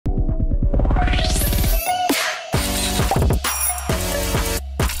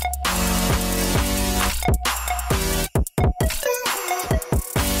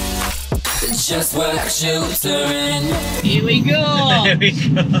Just work your lips are in. Here we go. There we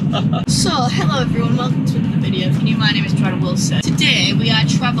go. So, hello everyone, welcome to another video. If you're new, my name is Joanna Wilson. Today we are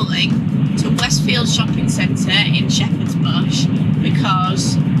travelling to Westfield Shopping Centre in Shepherd's Bush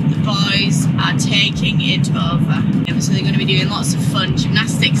because the boys are taking it over. So they're going to be doing lots of fun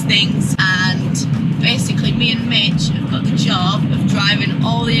gymnastics things, and basically me and Mitch have got the job of driving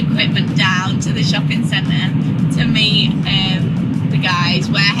all the equipment down to the shopping centre to meet the guys.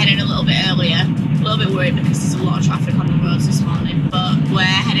 We're heading a little bit earlier, a little bit worried because there's a lot of traffic on the roads this morning, but we're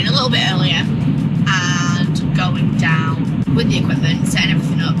heading a little bit earlier and going down with the equipment, setting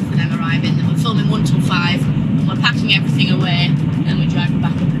everything up for them arriving. Then we're filming 1 till 5 and we're packing everything away and we're driving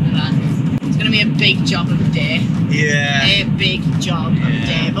back up in the van. It's going to be a big job of a day. Yeah. A big job of a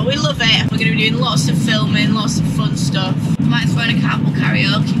day, but we love it. We're going to be doing lots of filming, lots of fun stuff. I might throw in a carpool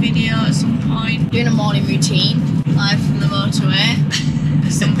karaoke video at some point. Doing a morning routine live from the motorway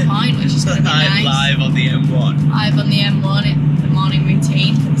at some point, which is going to be nice. Live on the M1. Live on the M1, the morning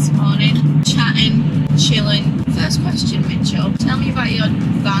routine for this morning. Chatting, chilling. First question, Mitchell. Tell me about your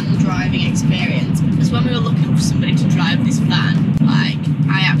van driving experience. Because when we were looking for somebody to drive this van, like,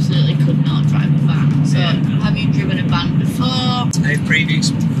 I absolutely could not drive a van. So, have you driven a van before? I have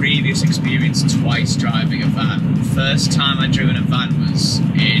previous experience twice driving a van. The first time I drove in a van was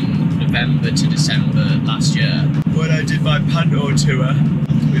in November to December last year. When I did my Panto tour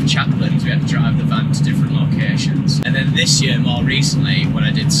with chaplains, we had to drive the van to different locations. And then this year, more recently, when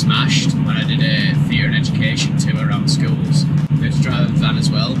I did Smashed, when I did a theatre and education tour around schools, we had to drive a van as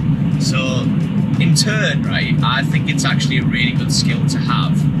well. So, in turn, right, I think it's actually a really good skill to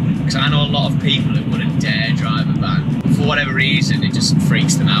have. Because I know a lot of people who wouldn't dare drive a van. For whatever reason, it just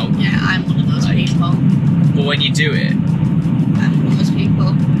freaks them out. Yeah, I'm one of those people. But when you do it... I'm one of those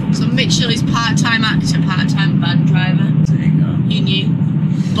people. So Mitchell is part-time actor, part-time van driver. There you go. You knew.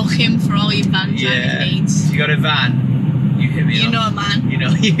 Book him for all your van driving needs. If you got a van, you hit me up. You know a man. You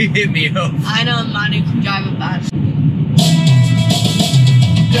know, you hit me up. I know a man who can drive a van.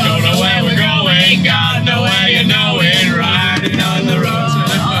 Don't know where we're going, got nowhere you know it, riding on the road.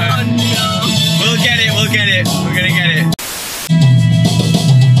 Oh no. We'll get it, we're gonna get it.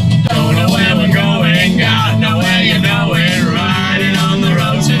 Don't know where we're going, got nowhere you know it, riding on the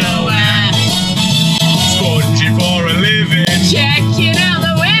road to nowhere. Sponging for a living, Checking out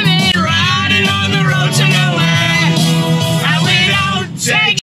the women, riding on the road to nowhere. And we don't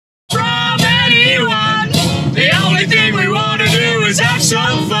take from anyone. The only thing we want to do is have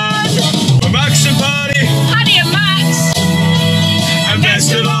some fun. We're Max and Party, Paddy and Max. and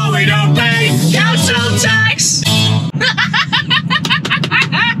best of all, we don't pay council tax.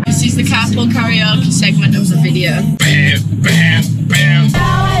 This is the carpool karaoke segment of the video. Bam, bam, bam.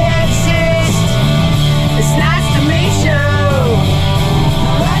 It's nice to meet you.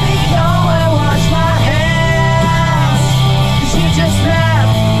 Let me go and wash my hands. 'Cause you just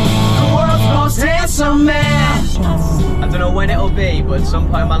left the world's most handsome man. I don't know when it'll be, but at some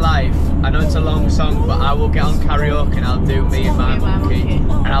point in my life, I know it's a long song, but I will get on karaoke and I'll do Me and My Monkey,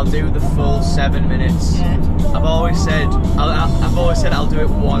 and I'll do the full 7 minutes. Yeah. I've always said I'll do it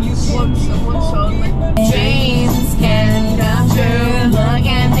once. Once only. Dreams can come true. Look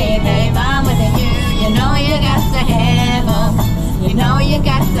at me, babe, I'm with you. You know you got to have 'em. You know you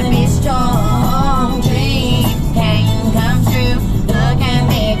got to be strong. Dreams can come true. Look at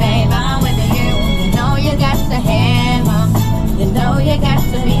me, babe, I'm with you. You know you got to have 'em. You know you got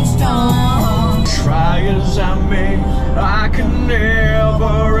to be strong. Try as I may, I can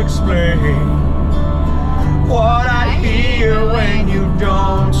never explain what I hear when you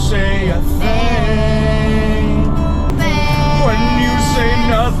don't say a thing. When you say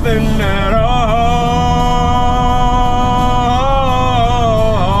nothing at all.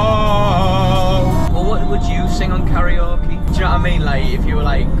 Well, what would you sing on karaoke? Do you know what I mean? Like, if you were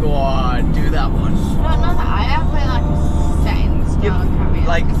like, go on, do that one. I don't know that. I have like a settings for karaoke.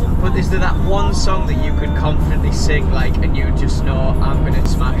 Like, but is there that one song that you could confidently sing, like, and you just know, I'm gonna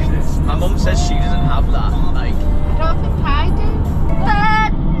smash this? My mum says she doesn't have that, like. I don't think I do.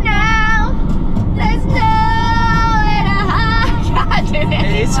 But now there's nowhere to hide. I do it.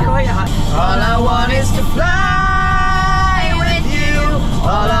 It's quite hard. All I want is to fly with you.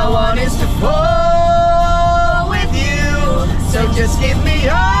 All I want is to fall with you. So just give me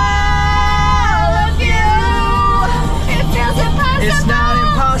all of you. It feels impossible. It's not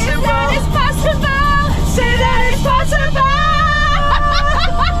impossible. It is possible. Say that it's possible.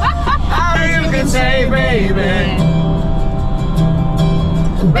 How you can say, baby.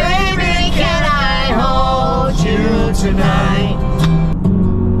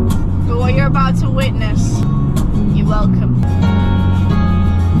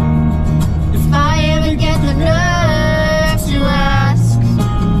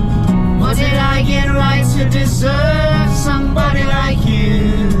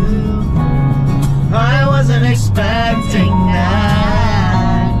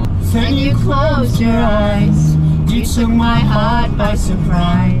 your eyes. You took my heart by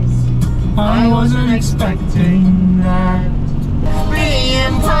surprise. I wasn't expecting that. The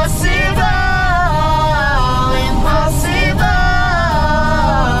impossible, impossible,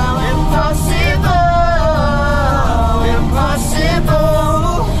 impossible,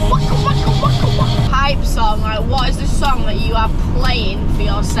 impossible. Hype song, like what is the song that you are playing for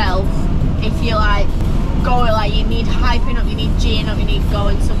yourself if you're like going, like you need hyping up, you need G'ing up, you need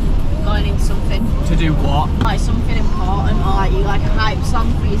going in something? To do what? Like something important, or like you like a hype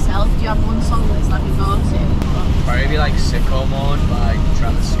song for yourself. Do you have one song that's like a go-to? Probably be like Sicko Mode by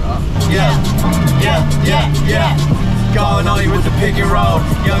Travis Scott. Yeah. Going on you with the pick and roll.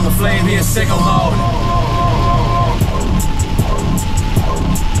 Young flame here, Sicko Mode.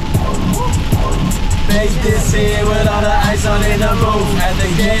 Make this here with all the ice on in the booth. At the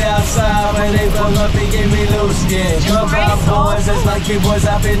gate outside when they pull up and get me loose. Yeah, jump out boys, it's like you boys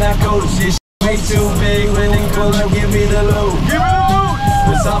up in that coach. This way too big when they pull up, give me the loot. Give me the loot!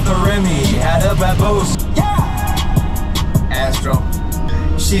 What's off the Remy, had up at Boost. Astro,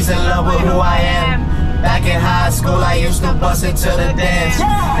 she's in love with who I am. Back in high school, I used to bust it to the dance.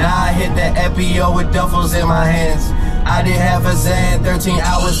 Now I hit the EPO with duffels in my hands. I did half a Zan, 13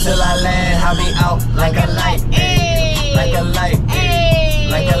 hours till I land. I be out like a light, ayy, like a light, ayy,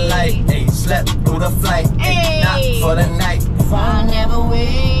 like a light, ayy. Slept through the flight, ayy, not for the night. If I never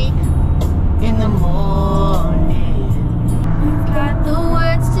wake in the morning, you've got the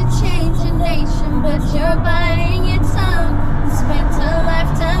words to change a nation, but you're biting your tongue. Spent a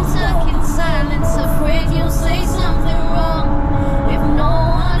lifetime stuck in silence, afraid you'll say something wrong. If no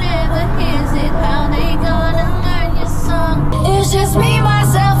one ever hears it, how they gonna learn your song? It's just me,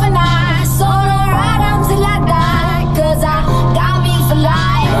 myself, and I. Solo ride until I die, 'cause I got me for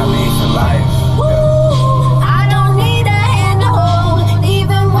life. Got me for life. Ooh, I don't need a hand to hold,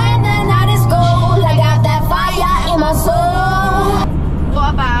 even when the night is cold. I got that fire in my soul. What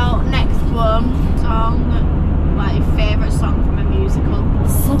about next one? Song, like your favourite song from a musical?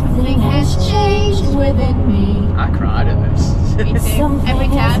 Something has changed within me. I cried at this. Me too. Every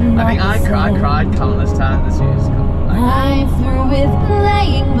time. I think I cried countless times this musical. I'm through with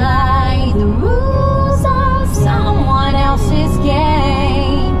playing my